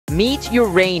Meet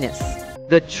Uranus,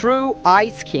 the true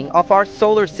ice king of our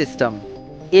solar system.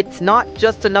 It's not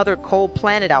just another cold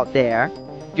planet out there.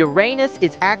 Uranus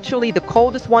is actually the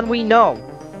coldest one we know.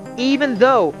 Even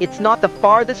though it's not the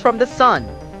farthest from the sun,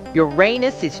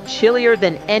 Uranus is chillier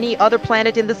than any other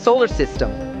planet in the solar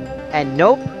system. And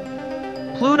nope,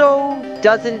 Pluto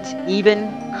doesn't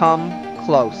even come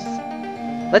close.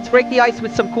 Let's break the ice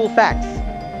with some cool facts.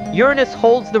 Uranus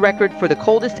holds the record for the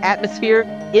coldest atmosphere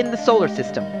in the solar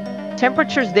system.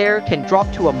 Temperatures there can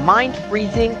drop to a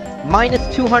mind-freezing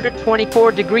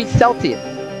 -224 degrees Celsius.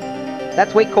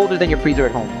 That's way colder than your freezer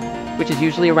at home, which is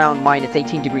usually around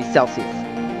 -18 degrees Celsius.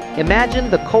 Imagine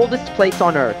the coldest place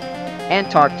on Earth,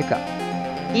 Antarctica.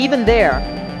 Even there,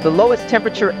 the lowest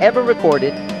temperature ever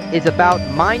recorded is about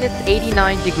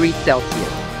 -89 degrees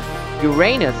Celsius.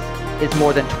 Uranus is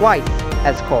more than twice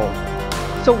as cold.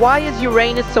 So why is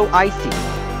Uranus so icy?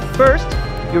 First,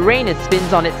 Uranus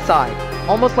spins on its side,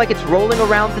 almost like it's rolling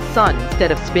around the sun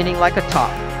instead of spinning like a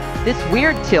top. This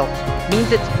weird tilt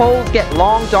means its poles get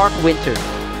long, dark winters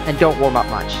and don't warm up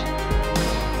much.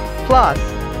 Plus,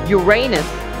 Uranus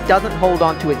doesn't hold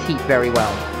on to its heat very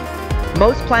well.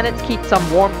 Most planets keep some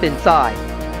warmth inside,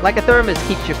 like a thermos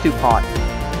keeps your soup hot.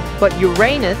 But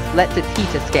Uranus lets its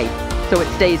heat escape, so it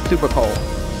stays super cold.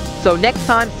 So next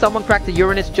time someone cracks a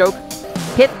Uranus joke,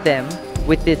 hit them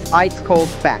with this ice-cold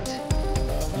fact.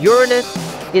 Uranus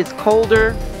is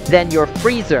colder than your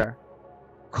freezer,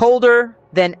 colder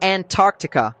than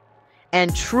Antarctica,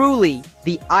 and truly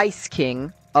the ice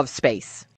king of space.